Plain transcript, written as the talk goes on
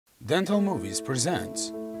Dental Movies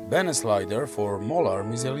presents Beneslider for Molar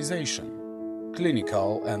Mesialization,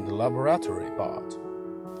 clinical and laboratory part.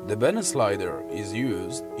 The Beneslider is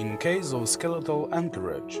used in case of skeletal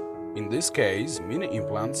anchorage. In this case, mini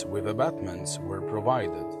implants with abutments were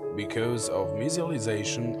provided because of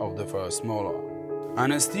mesialization of the first molar.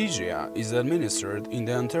 Anesthesia is administered in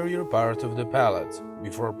the anterior part of the palate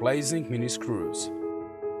before placing miniscrews.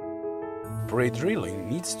 Pre-drilling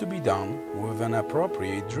needs to be done with an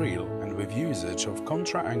appropriate drill and with usage of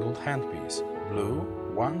contra-angled handpiece, blue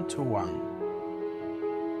 1:1.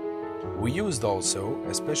 We used also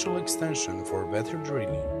a special extension for better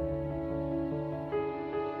drilling.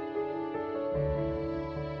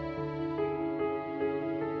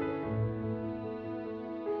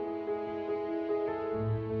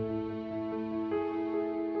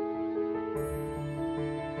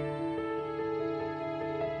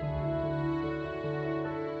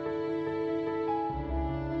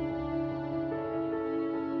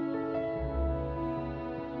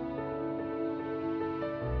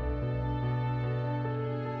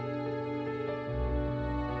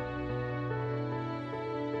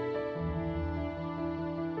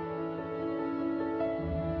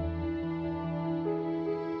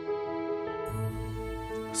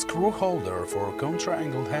 Screw holder for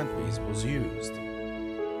contra-angled handpiece was used.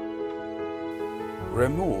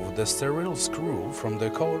 Remove the sterile screw from the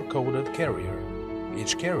color-coded carrier.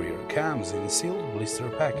 Each carrier comes in sealed blister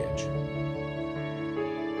package.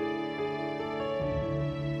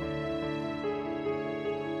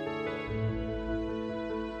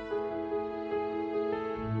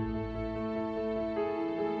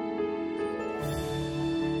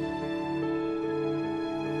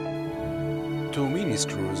 Two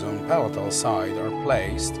miniscrews on palatal side are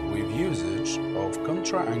placed with usage of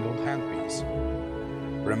contra-angled handpiece.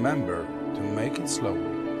 Remember to make it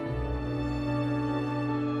slowly.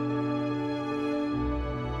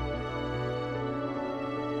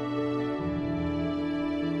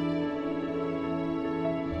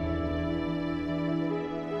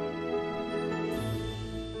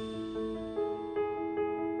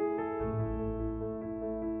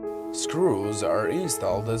 Screws are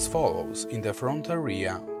installed as follows in the front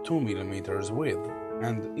area: 2 mm width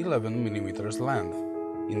and 11 mm length,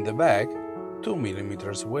 in the back 2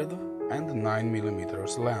 mm width and 9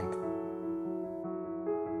 mm length.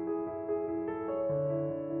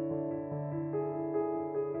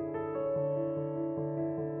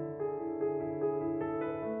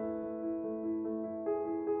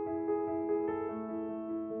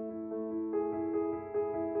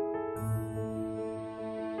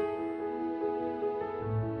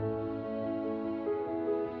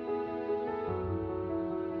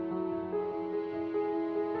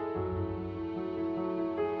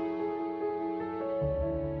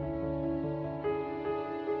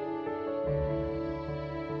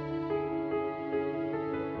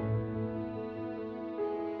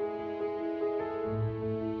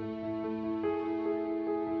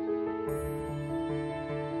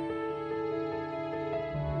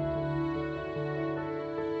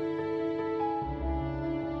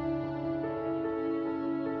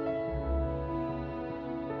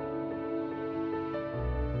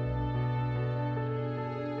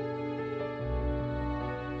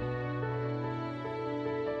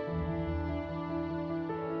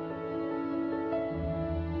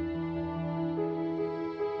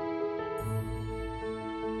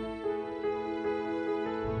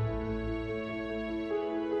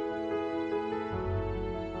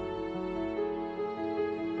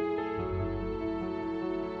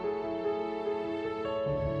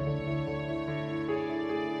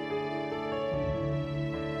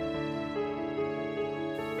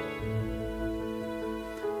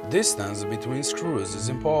 Distance between screws is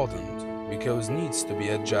important because needs to be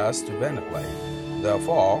adjusted to beneplane.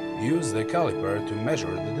 Therefore, use the caliper to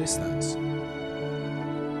measure the distance.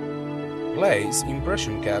 Place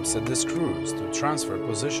impression caps at the screws to transfer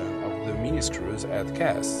position of the miniscrews at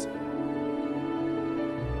casts.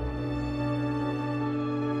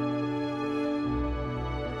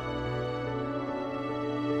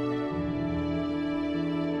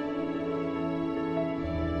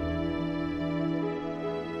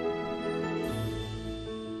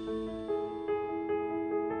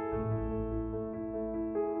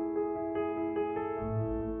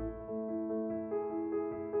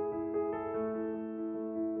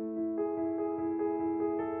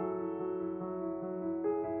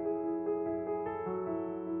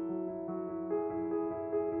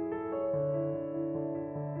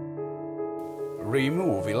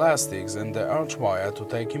 Remove elastics and the arch wire to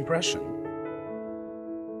take impression.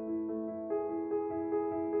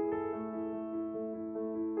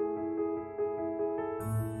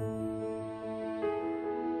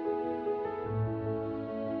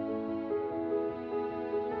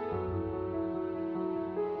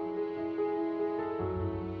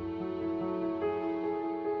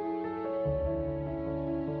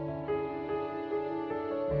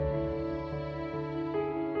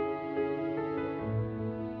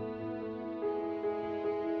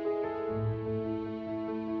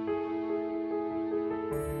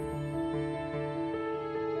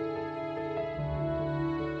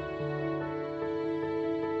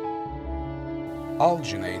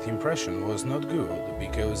 alginate impression was not good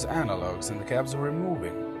because analogs and caps were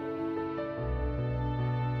moving.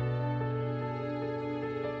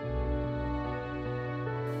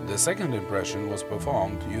 The second impression was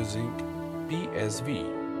performed using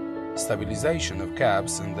PSV. Stabilization of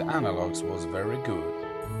caps and the analogs was very good.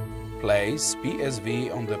 Place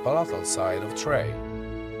PSV on the palatal side of tray.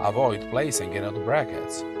 Avoid placing it at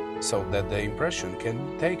brackets, so that the impression can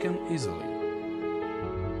be taken easily.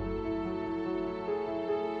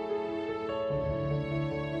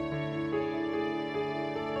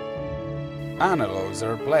 Analogs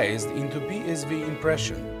are placed into PSV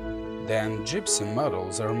impression, then gypsum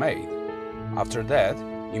models are made. After that,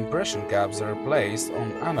 impression caps are placed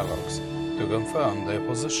on analogs to confirm their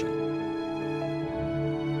position.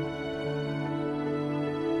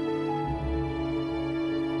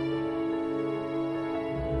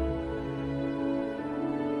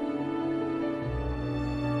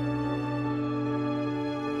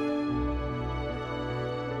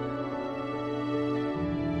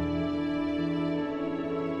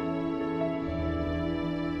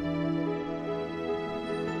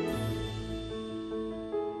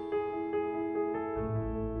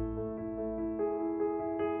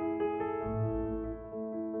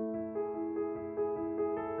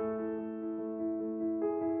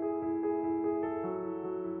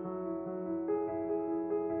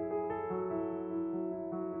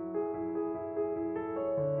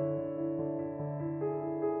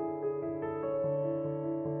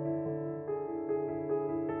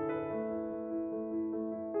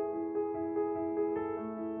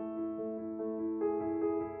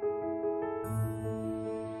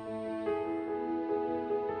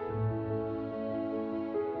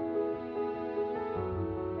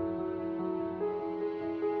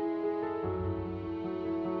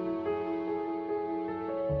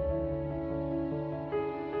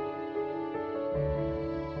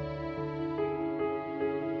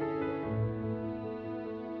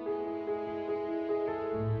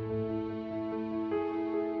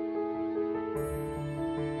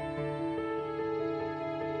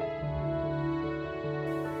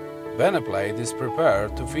 Beneplate is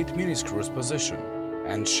prepared to fit miniscrews position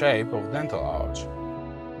and shape of dental arch.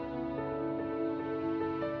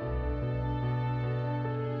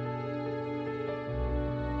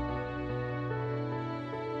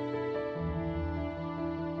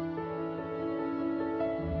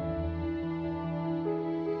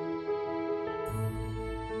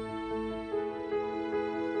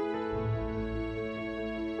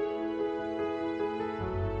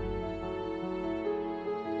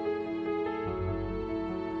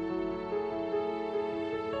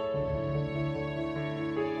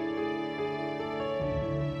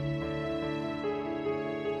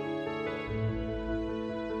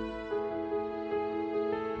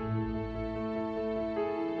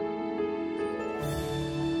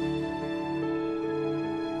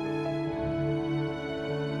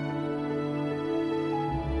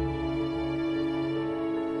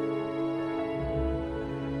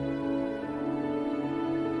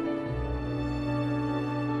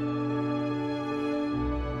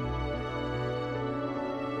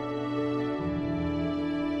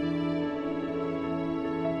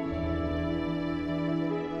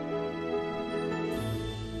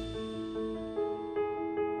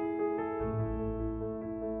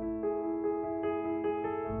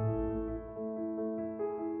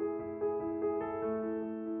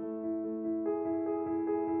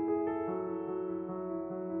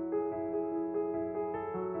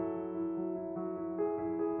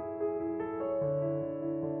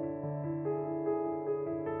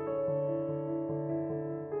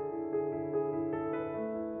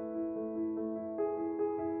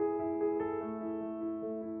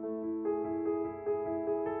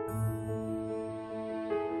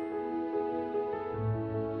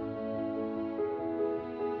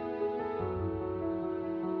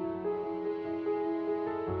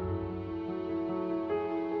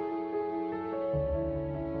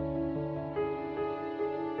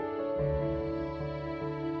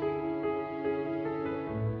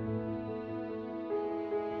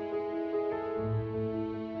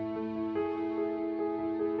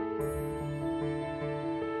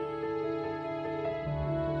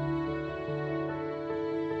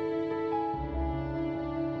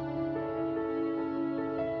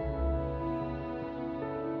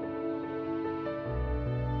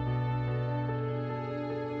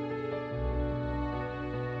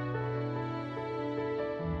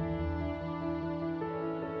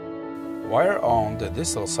 Wire on the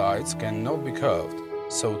distal sides cannot be curved,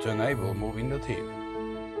 so to enable moving the teeth.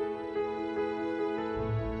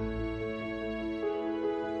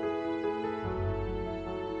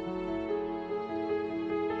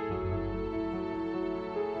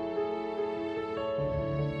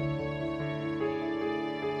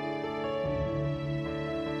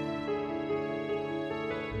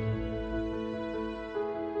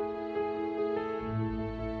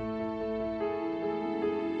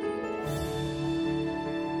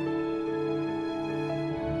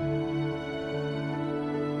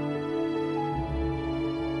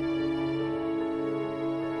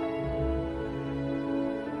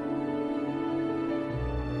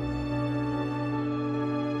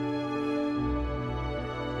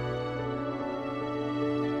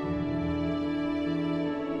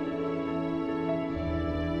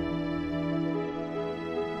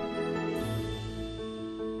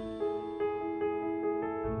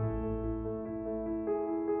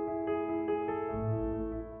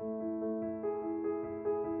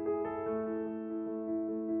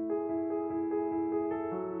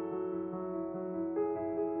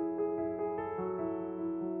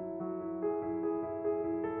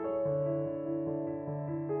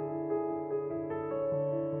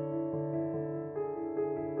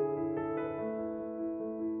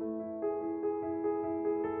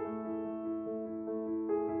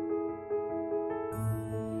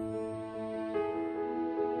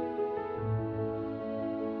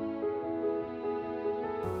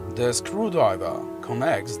 The screwdriver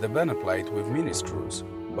connects the bene plate with miniscrews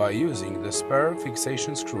by using the spare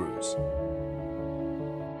fixation screws.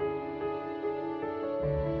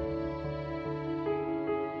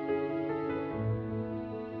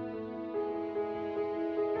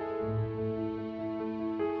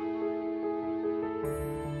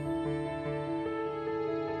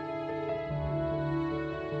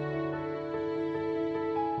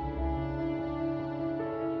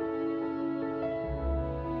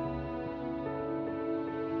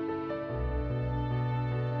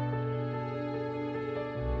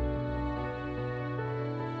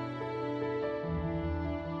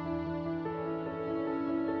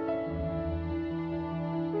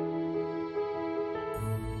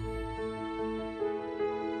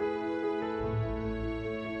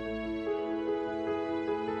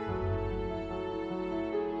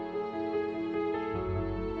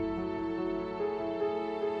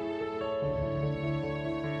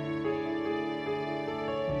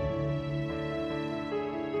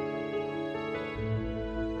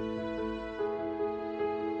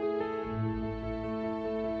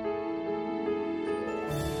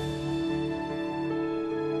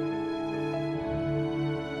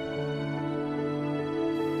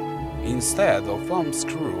 Instead of thumb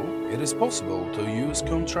screw, it is possible to use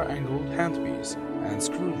contra-angled handpiece and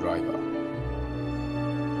screwdriver.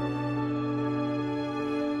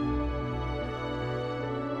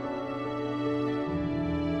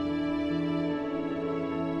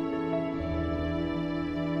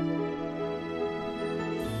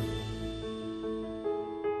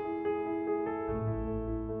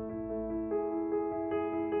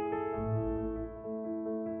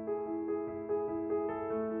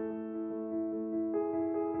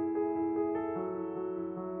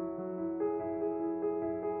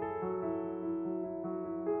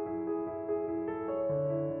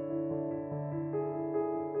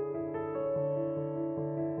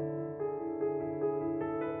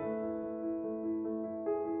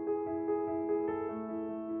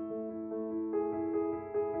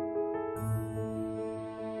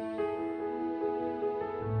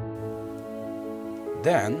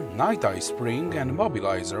 Then, night-eye spring and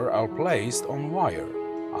mobilizer are placed on wire.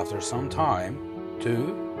 After some time,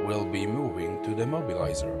 two will be moving to the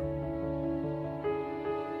mobilizer.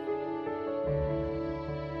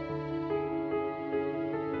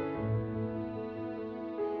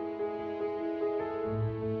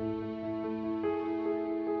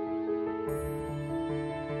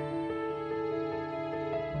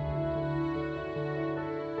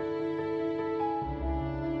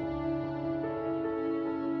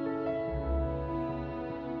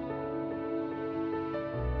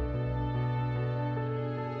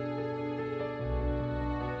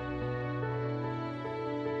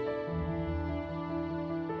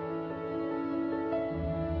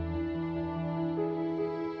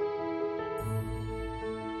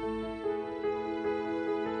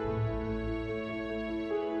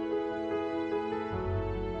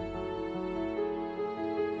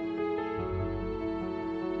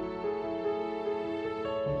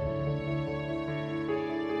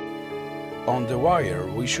 On the wire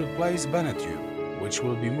we should place bene tube, which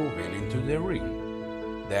will be moving into the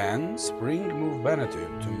ring. Then spring move bene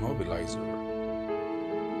tube to mobilizer.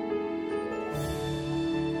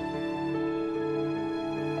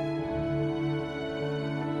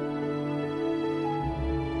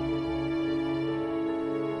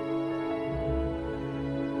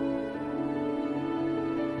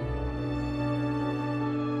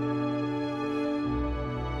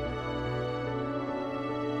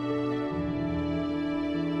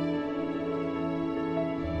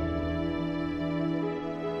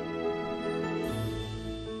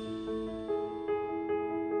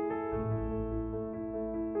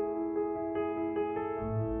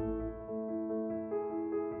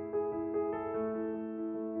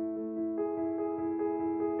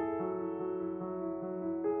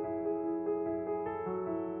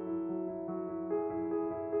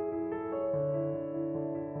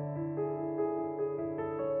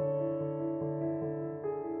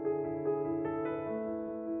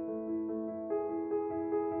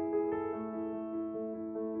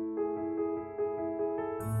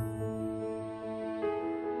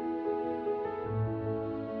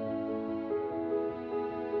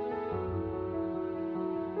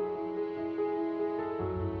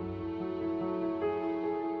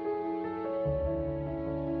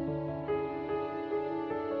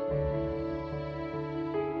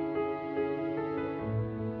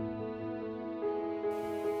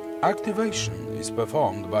 Activation is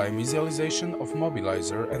performed by mesialization of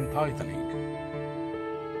mobilizer and tightening.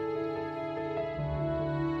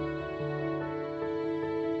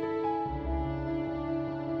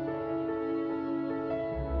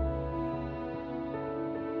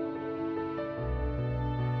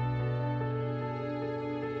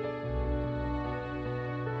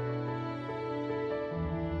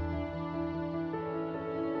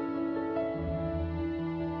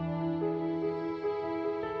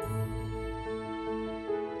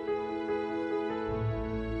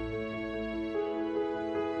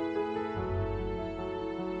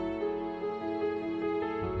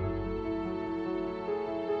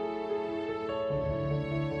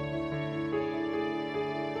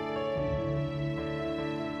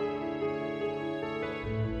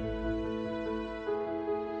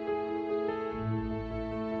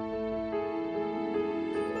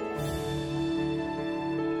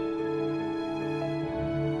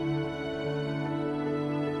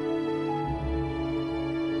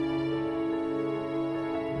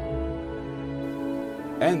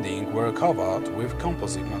 ending were covered with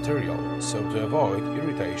composite material, so to avoid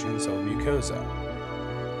irritations of mucosa.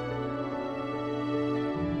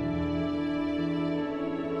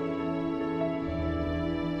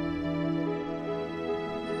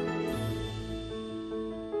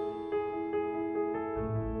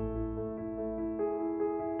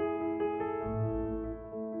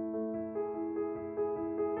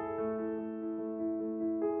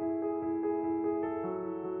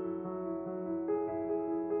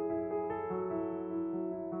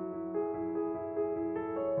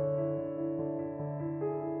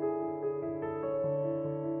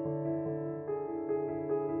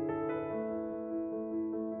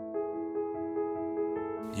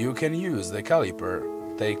 You can use the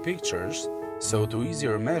caliper, take pictures, so to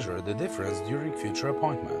easier measure the difference during future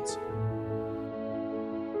appointments.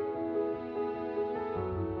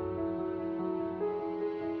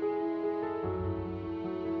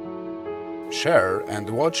 Share and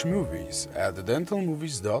watch movies at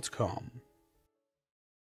dentalmovies.com.